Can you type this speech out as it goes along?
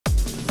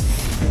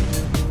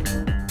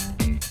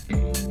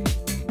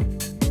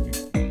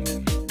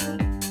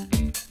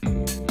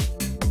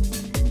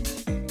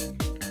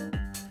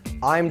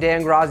I'm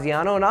Dan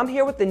Graziano, and I'm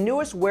here with the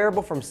newest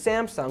wearable from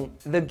Samsung,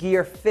 the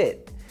Gear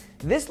Fit.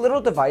 This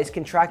little device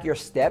can track your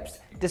steps,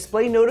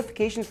 display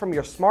notifications from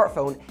your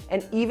smartphone,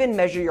 and even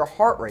measure your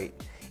heart rate.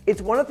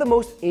 It's one of the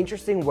most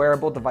interesting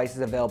wearable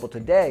devices available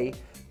today,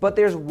 but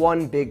there's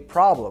one big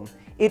problem.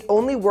 It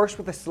only works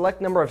with a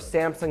select number of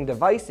Samsung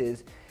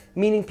devices,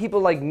 meaning people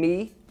like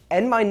me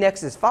and my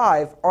Nexus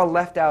 5 are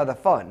left out of the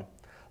fun.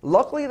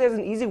 Luckily, there's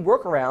an easy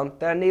workaround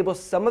that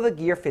enables some of the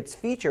Gear Fit's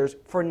features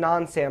for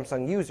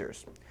non-Samsung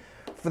users.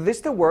 For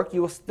this to work,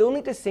 you will still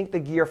need to sync the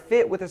Gear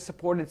Fit with a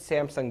supported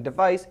Samsung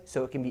device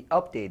so it can be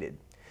updated.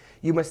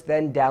 You must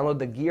then download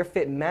the Gear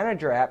Fit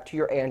Manager app to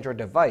your Android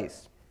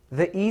device.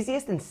 The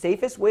easiest and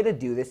safest way to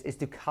do this is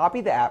to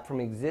copy the app from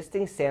an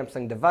existing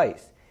Samsung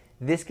device.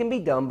 This can be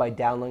done by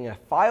downloading a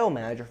file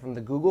manager from the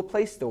Google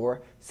Play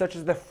Store, such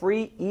as the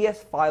free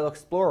ES File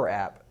Explorer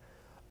app.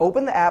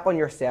 Open the app on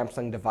your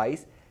Samsung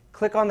device,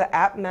 click on the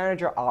App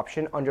Manager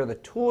option under the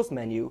Tools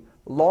menu,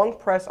 long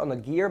press on the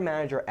Gear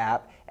Manager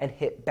app, and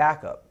hit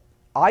Backup.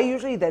 I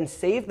usually then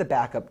save the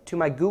backup to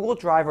my Google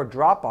Drive or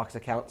Dropbox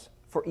accounts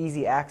for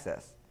easy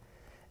access.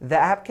 The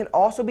app can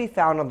also be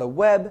found on the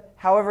web,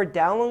 however,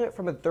 downloading it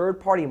from a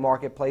third-party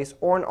marketplace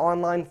or an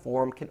online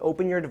forum can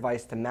open your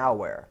device to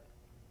malware.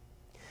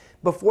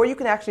 Before you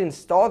can actually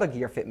install the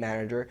Gear Fit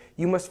Manager,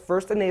 you must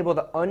first enable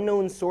the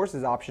Unknown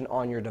Sources option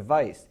on your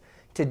device.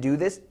 To do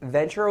this,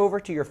 venture over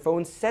to your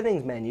phone's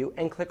settings menu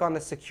and click on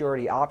the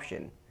Security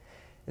option.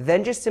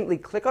 Then just simply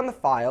click on the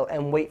file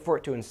and wait for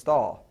it to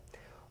install.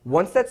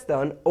 Once that's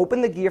done,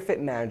 open the Gear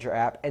Fit Manager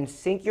app and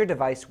sync your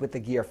device with the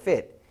Gear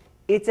Fit.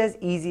 It's as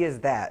easy as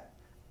that.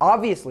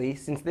 Obviously,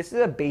 since this is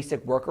a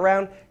basic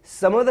workaround,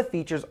 some of the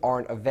features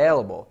aren't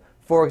available.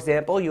 For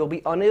example, you'll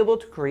be unable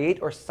to create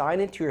or sign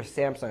into your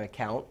Samsung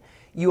account.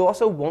 You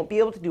also won't be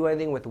able to do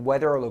anything with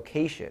weather or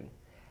location.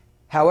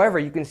 However,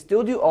 you can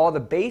still do all the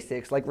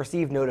basics like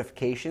receive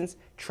notifications,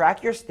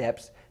 track your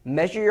steps,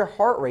 measure your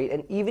heart rate,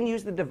 and even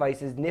use the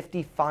device's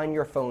nifty Find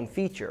Your Phone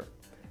feature.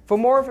 For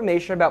more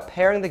information about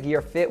pairing the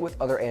Gear Fit with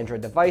other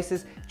Android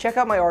devices, check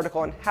out my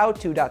article on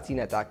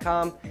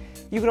howto.cnet.com.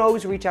 You can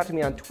always reach out to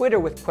me on Twitter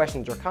with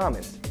questions or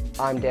comments.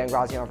 I'm Dan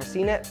Graziano for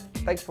CNET.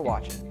 Thanks for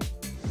watching.